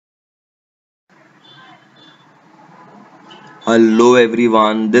Hello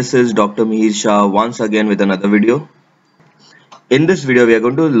everyone, this is Dr. Mihir Shah once again with another video. In this video, we are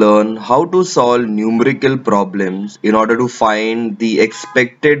going to learn how to solve numerical problems in order to find the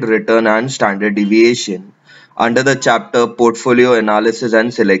expected return and standard deviation under the chapter Portfolio Analysis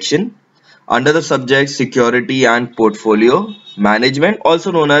and Selection under the subject Security and Portfolio Management,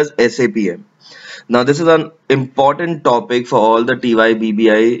 also known as SAPM. Now, this is an important topic for all the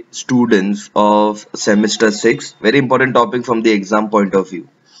TYBBI students of semester 6. Very important topic from the exam point of view.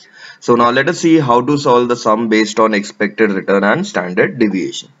 So now let us see how to solve the sum based on expected return and standard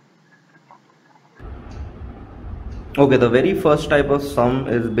deviation. Okay, the very first type of sum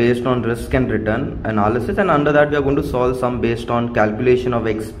is based on risk and return analysis, and under that we are going to solve sum based on calculation of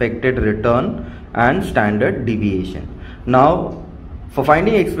expected return and standard deviation. Now, for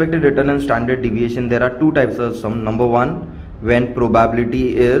finding expected return and standard deviation, there are two types of sum. Number one, when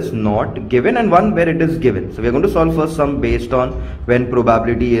probability is not given, and one where it is given. So we are going to solve first sum based on when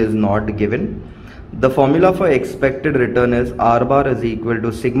probability is not given. The formula for expected return is R bar is equal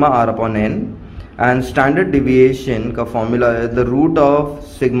to sigma R upon n, and standard deviation का formula is the root of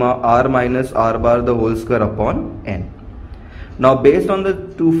sigma R minus R bar the whole square upon n. Now based on the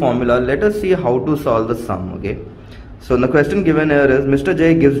two formula, let us see how to solve the sum. Okay, so the question given here is Mr.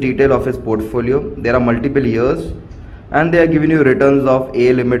 J gives detail of his portfolio. There are multiple years and they are giving you returns of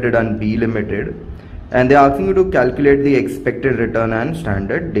A limited and B limited, and they are asking you to calculate the expected return and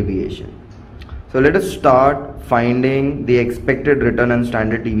standard deviation. So let us start finding the expected return and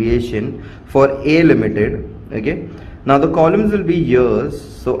standard deviation for A limited. Okay, now the columns will be years.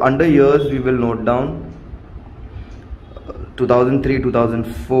 So under years we will note down 2003,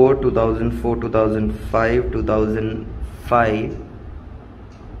 2004, 2004, 2005, 2005,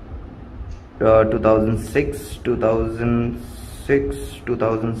 2006, 2006,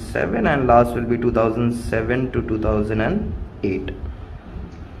 2007, and last will be 2007 to 2008.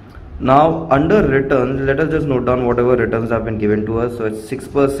 Now under returns, let us just note down whatever returns have been given to us. So it's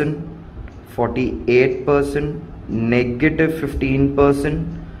 6%, 48%, negative 15%,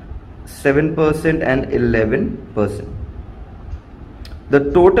 7% and 11%.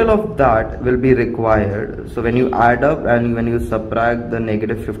 The total of that will be required. So when you add up and when you subtract the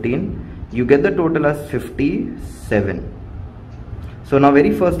negative 15, you get the total as 57. So now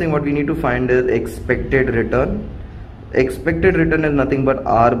very first thing what we need to find is expected return. Expected return is nothing but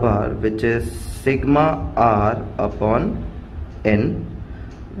R bar, which is sigma R upon n,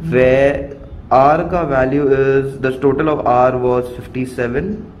 where R ka value is, the total of R was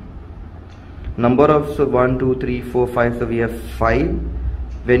 57. Number of, so 1, 2, 3, 4, 5, so we have 5.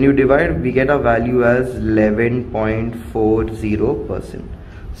 When you divide, we get a value as 11.40%.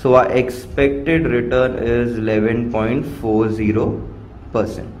 So our expected return is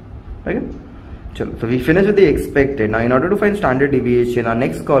 11.40%. Okay. So we finish with the expected. Now in order to find standard deviation, our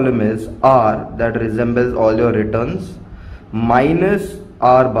next column is R, that resembles all your returns, minus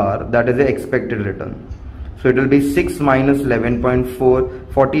R bar, that is the expected return. So it will be 6 minus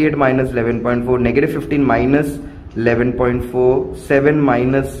 11.4, 48 minus 11.4, negative 15 minus 11.4, 7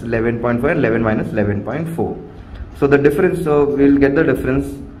 minus 11.4, and 11 minus 11.4. So the difference, so we will get the difference.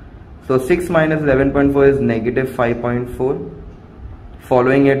 So 6 minus 11.4 is negative 5.4,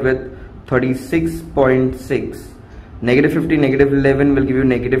 following it with 36.6, negative 15, negative 11 will give you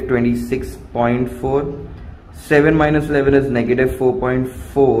negative 26.4, 7 minus 11 is negative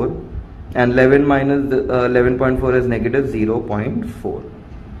 4.4, and 11 minus 11.4 is negative 0.4.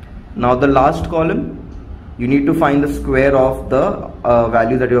 Now the last column, you need to find the square of the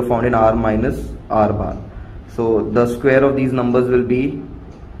value that you have found in R minus R bar. So the square of these numbers will be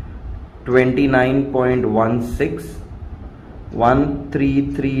 29.16,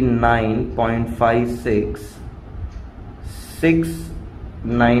 1339.56,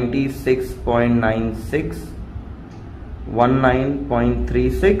 696.96,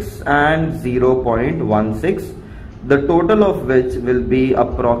 19.36 and 0.16, the total of which will be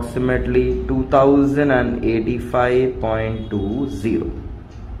approximately 2085.20.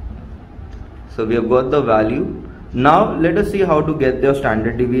 So we have got the value. Now let us see how to get their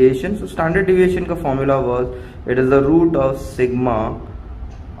standard deviation. So standard deviation ka formula was, it is the root of sigma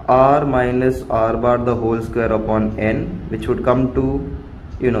R minus R bar the whole square upon n, which would come to,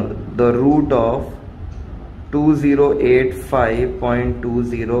 the root of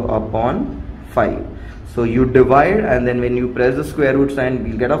 2085.20 upon 5. So you divide, and then when you press the square root sign,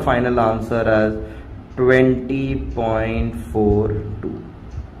 we'll get a final answer as 20.42.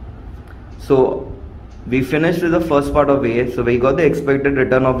 So we finished with the first part of A. So we got the expected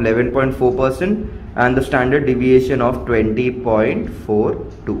return of 11.4% and the standard deviation of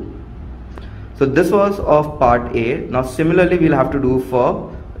 20.42. So this was of part A. Now similarly we'll have to do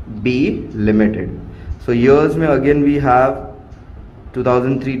for B limited. So years mein again we have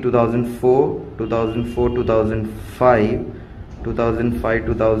 2003, 2004, 2004, 2005, 2005,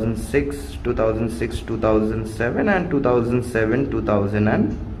 2006, 2006, 2007 and 2007,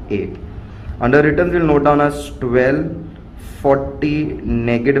 2008. Under returns we'll note down as 12, 40,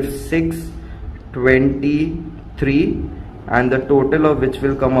 -6, 23 and the total of which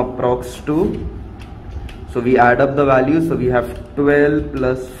will come approx to. So we add up the values. So we have 12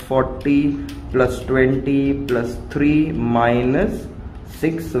 plus 40 plus 20 plus 3 minus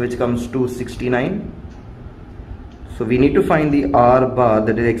 6, so which comes to 69. So we need to find the R bar,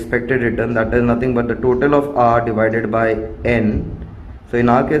 that is expected return, that is nothing but the total of R divided by N. So in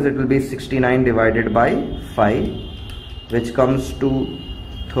our case it will be 69 divided by 5, which comes to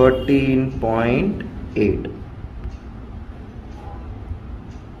 13.8.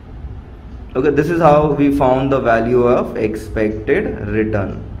 Okay, this is how we found the value of expected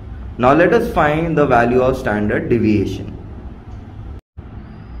return. Now let us find the value of standard deviation.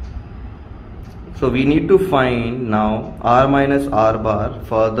 So we need to find now R minus R bar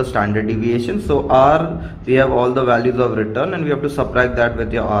for the standard deviation. So R, we have all the values of return and we have to subtract that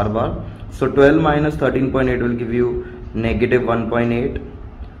with your R bar. So 12 minus 13.8 will give you -1.8.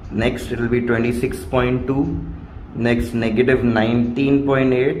 Next it will be 26.2. Next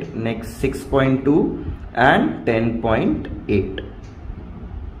 -19.8. Next 6.2 and 10.8.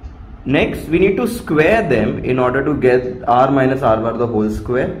 Next we need to square them in order to get R minus R bar the whole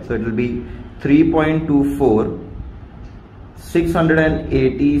square. So it will be 3.24,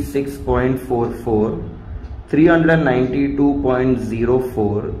 686.44,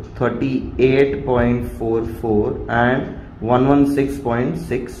 392.04, 38.44 and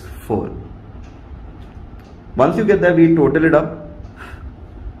 116.64. Once you get that, we total it up.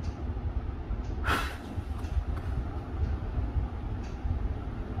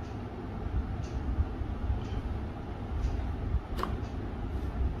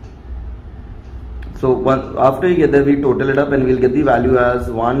 So after you get that, we total it up and we'll get the value as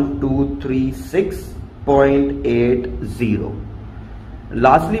 1236.80.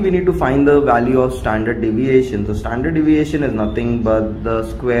 Lastly, we need to find the value of standard deviation. So standard deviation is nothing but the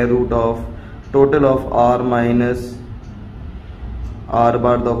square root of total of R minus R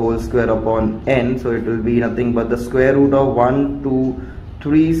bar the whole square upon N. So it will be nothing but the square root of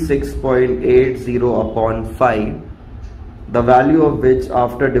 1236.80 upon 5. The value of which,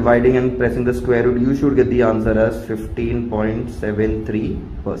 after dividing and pressing the square root, you should get the answer as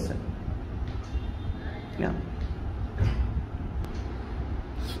 15.73%. Yeah.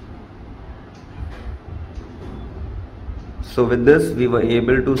 So with this, we were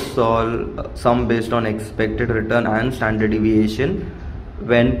able to solve sum based on expected return and standard deviation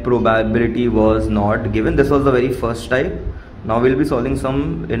when probability was not given. This was the very first type. Now we'll be solving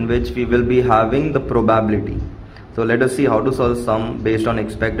sum in which we will be having the probability. So let us see how to solve sum based on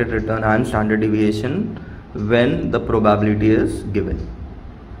expected return and standard deviation when the probability is given.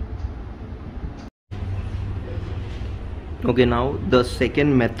 Okay, now the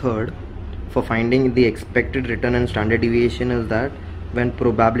second method for finding the expected return and standard deviation is that when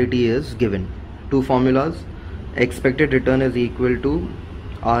probability is given. Two formulas: expected return is equal to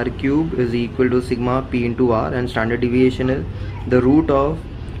R cube is equal to sigma p into R, and standard deviation is the root of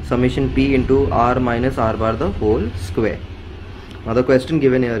summation p into R minus R bar the whole square. Now the question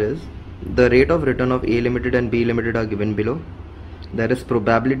given here is the rate of return of A limited and B limited are given below. There is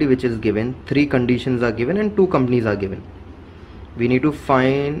probability which is given, 3 conditions are given and 2 companies are given. We need to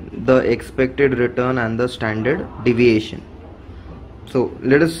find the expected return and the standard deviation. So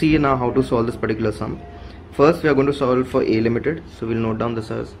let us see now how to solve this particular sum. First we are going to solve for A limited. So we'll note down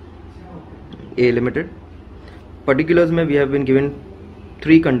this as A limited. Particulars may we have been given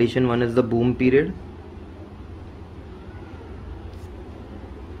 3 conditions. One is the boom period,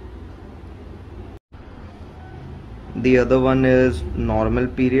 the other one is normal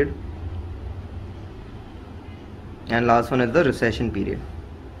period, and last one is the recession period.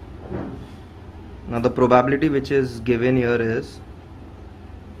 Now the probability which is given here is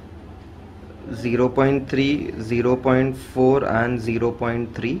 0.3, 0.4 and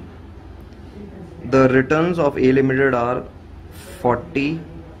 0.3. The returns of A limited are 40,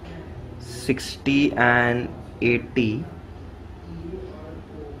 60 and 80.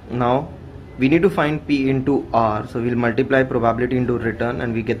 Now we need to find P into R, so we'll multiply probability into return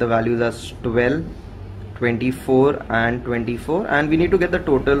and we get the values as 12, 24 and 24, and we need to get the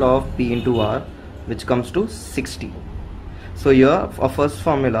total of P into R, which comes to 60. So here our first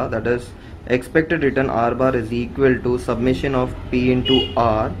formula, that is expected return R bar is equal to summation of P into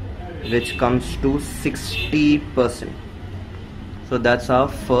R which comes to 60%. So that's our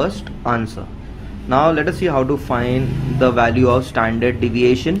first answer. Now let us see how to find the value of standard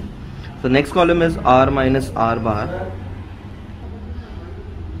deviation. So next column is r minus r bar.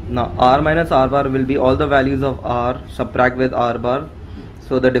 Now r minus r bar will be all the values of r, subtract with r bar.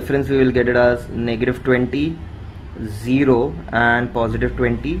 So the difference we will get it as -20, 0 and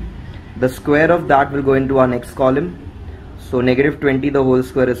 +20. The square of that will go into our next column. So -20 the whole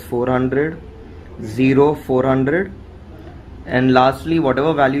square is 400, 0 400, and lastly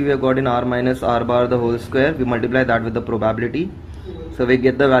whatever value we have got in r minus r bar the whole square, we multiply that with the probability. So we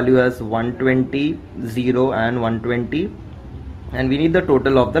get the value as 120, 0 and 120, and we need the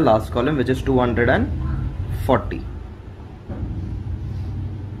total of the last column, which is 240.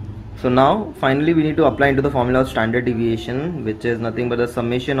 So now finally we need to apply into the formula of standard deviation, which is nothing but the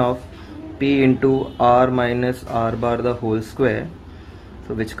summation of p into r minus r bar the whole square.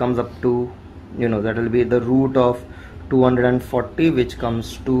 So which comes up to, that will be the root of 240, which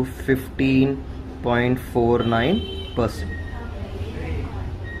comes to 15.49%.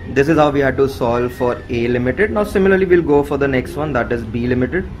 This is how we had to solve for A limited. Now similarly we'll go for the next one, that is B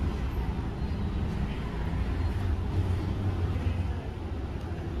limited.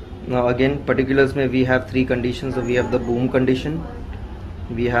 Now again, particulars may we have three conditions. So we have the boom condition,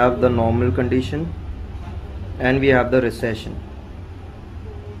 we have the normal condition, and we have the recession.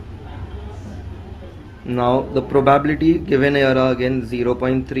 Now the probability given here are again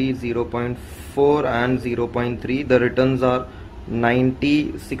 0.3, 0.4 and 0.3. The returns are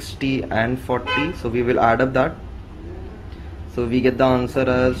 90, 60 and 40. So we will add up that. So we get the answer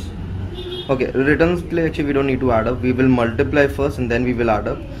as, okay, returns actually we don't need to add up. We will multiply first and then we will add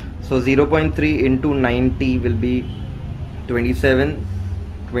up. So 0.3 into 90 will be 27,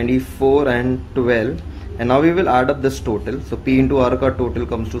 24 and 12. And now we will add up this total. So P into R ka total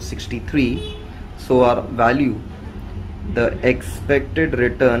comes to 63. So our value, the expected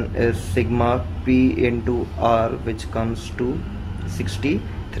return is sigma P into R, which comes to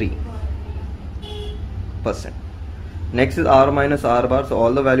 63%. Next is R minus R bar. So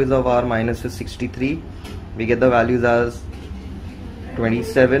all the values of R minus is 63. We get the values as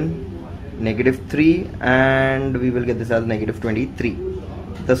 27, -3, and we will get this as -23.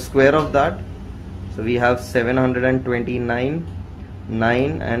 The square of that, so we have 729,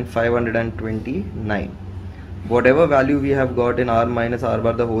 9 and 529. Whatever value we have got in R minus R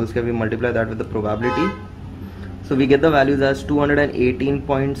bar the whole square, we multiply that with the probability. So we get the values as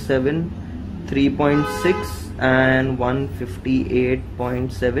 218.7, 3.6 and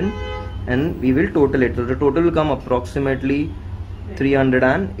 158.7, and we will total it. So the total will come approximately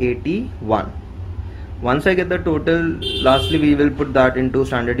 381. Once I get the total, lastly we will put that into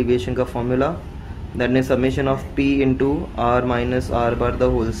standard deviation ka formula, that is summation of P into R minus R bar the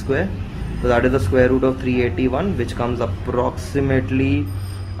whole square. So that is the square root of 381, which comes approximately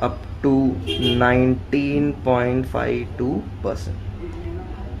up to 19.52%.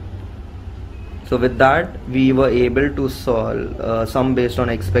 So with that we were able to solve sum based on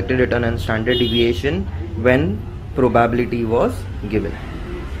expected return and standard deviation when probability was given.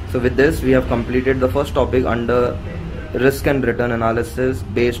 So with this we have completed the first topic under risk and return analysis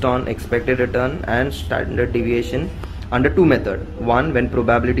based on expected return and standard deviation under two methods. One when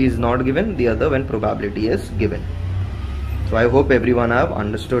probability is not given, the other when probability is given. So I hope everyone have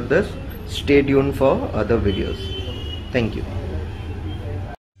understood this. Stay tuned for other videos. Thank you.